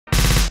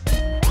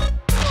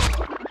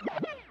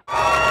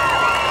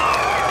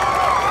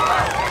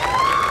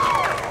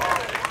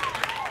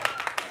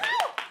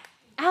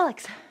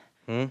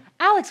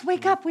Alex,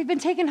 wake up. We've been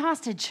taken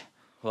hostage.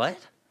 What?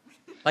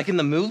 Like in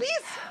the movies?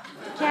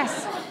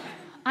 Yes.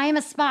 I am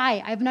a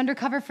spy. I've been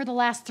undercover for the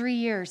last 3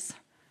 years.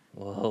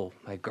 Whoa,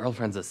 my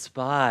girlfriend's a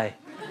spy.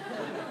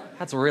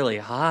 That's really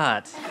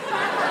hot.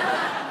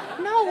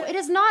 No, it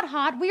is not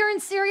hot. We are in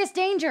serious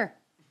danger.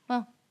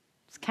 Well,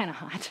 it's kind of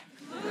hot.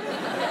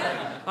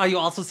 Are you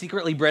also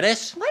secretly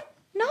British? What?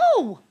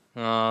 No.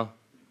 Oh,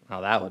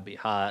 that would be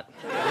hot.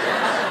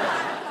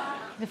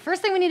 The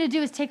first thing we need to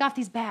do is take off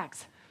these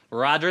bags.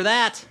 Roger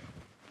that.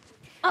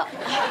 What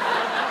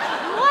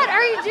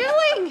are you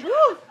doing?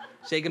 Woo.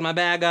 Shaking my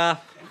bag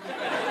off.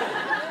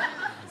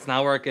 It's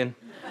not working.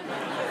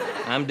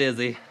 I'm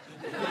dizzy.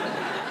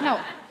 No.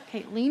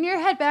 Okay, lean your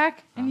head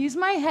back and use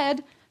my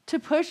head to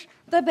push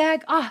the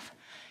bag off.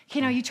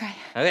 Okay, now you try.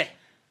 Okay.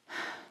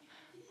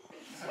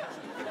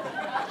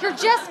 You're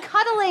just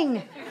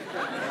cuddling.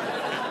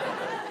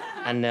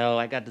 I know,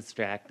 I got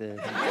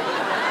distracted.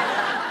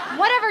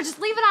 Whatever, just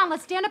leave it on.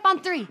 Let's stand up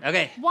on 3.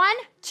 Okay. 1,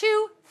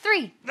 2,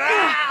 3.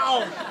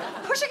 Ow!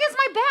 Push against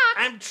my back.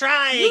 I'm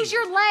trying. Use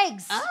your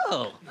legs.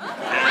 Oh.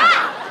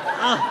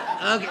 Ah!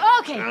 Oh,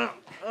 okay. Okay.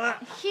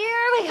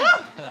 Here we go.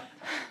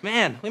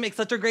 Man, we make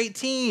such a great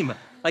team.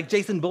 Like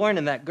Jason Bourne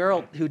and that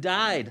girl who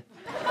died.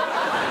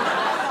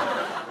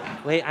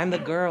 Wait, I'm the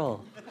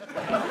girl.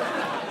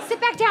 Sit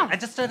back down. I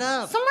just stood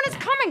up. Someone is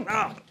coming.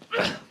 Oh.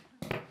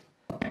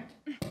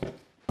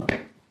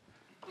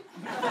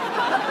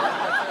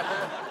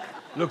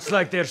 Looks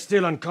like they're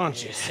still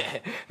unconscious.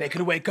 They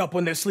could wake up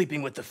when they're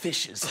sleeping with the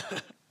fishes.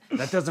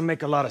 That doesn't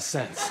make a lot of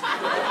sense.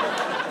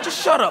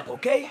 Just shut up,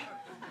 okay?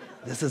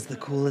 This is the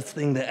coolest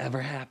thing that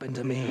ever happened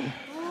to me.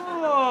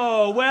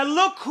 Oh, well,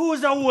 look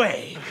who's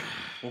awake.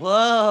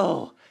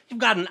 Whoa, you've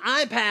got an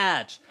eye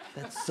patch.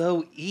 That's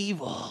so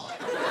evil.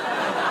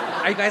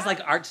 Are you guys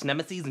like arch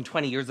nemesis and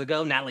 20 years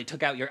ago, Natalie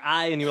took out your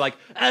eye and you were like,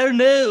 oh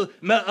no,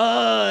 my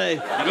eye, you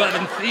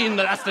haven't seen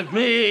the last of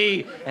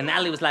me. And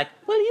Natalie was like,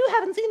 well, you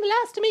haven't seen the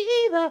last of me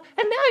either,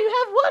 and now you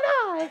have one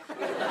eye.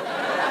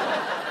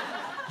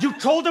 You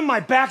told him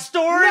my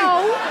backstory?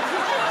 No.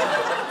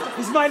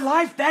 Is my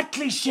life that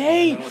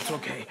cliche? No, it's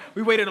okay.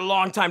 We waited a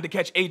long time to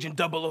catch Agent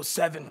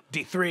 007,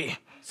 D3.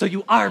 So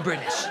you are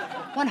British.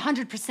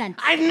 100%.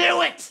 I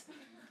knew it.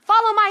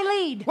 Follow my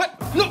lead. What?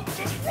 No!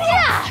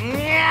 Yeah.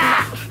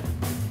 Yeah.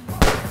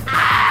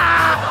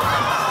 Ah!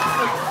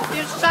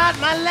 You shot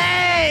my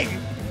leg.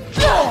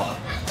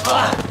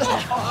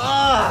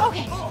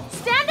 Okay,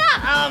 stand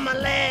up. Oh, my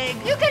leg.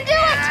 You can do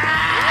it.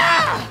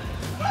 Ah!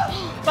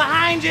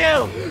 Behind you.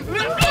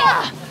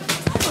 Yeah.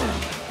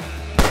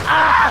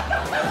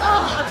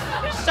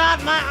 You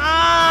shot my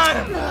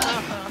arm.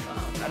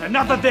 And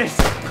enough of this.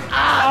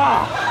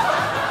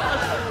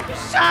 You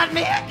shot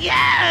me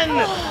again.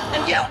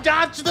 And you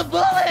dodged the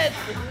bullet.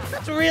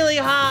 That's really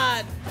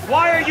hot.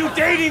 Why are you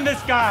dating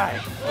this guy?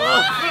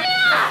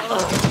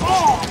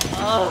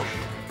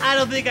 I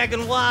don't think I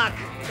can walk.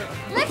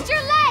 Lift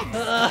your legs.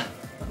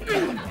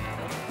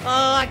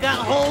 Oh, I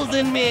got holes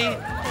in me.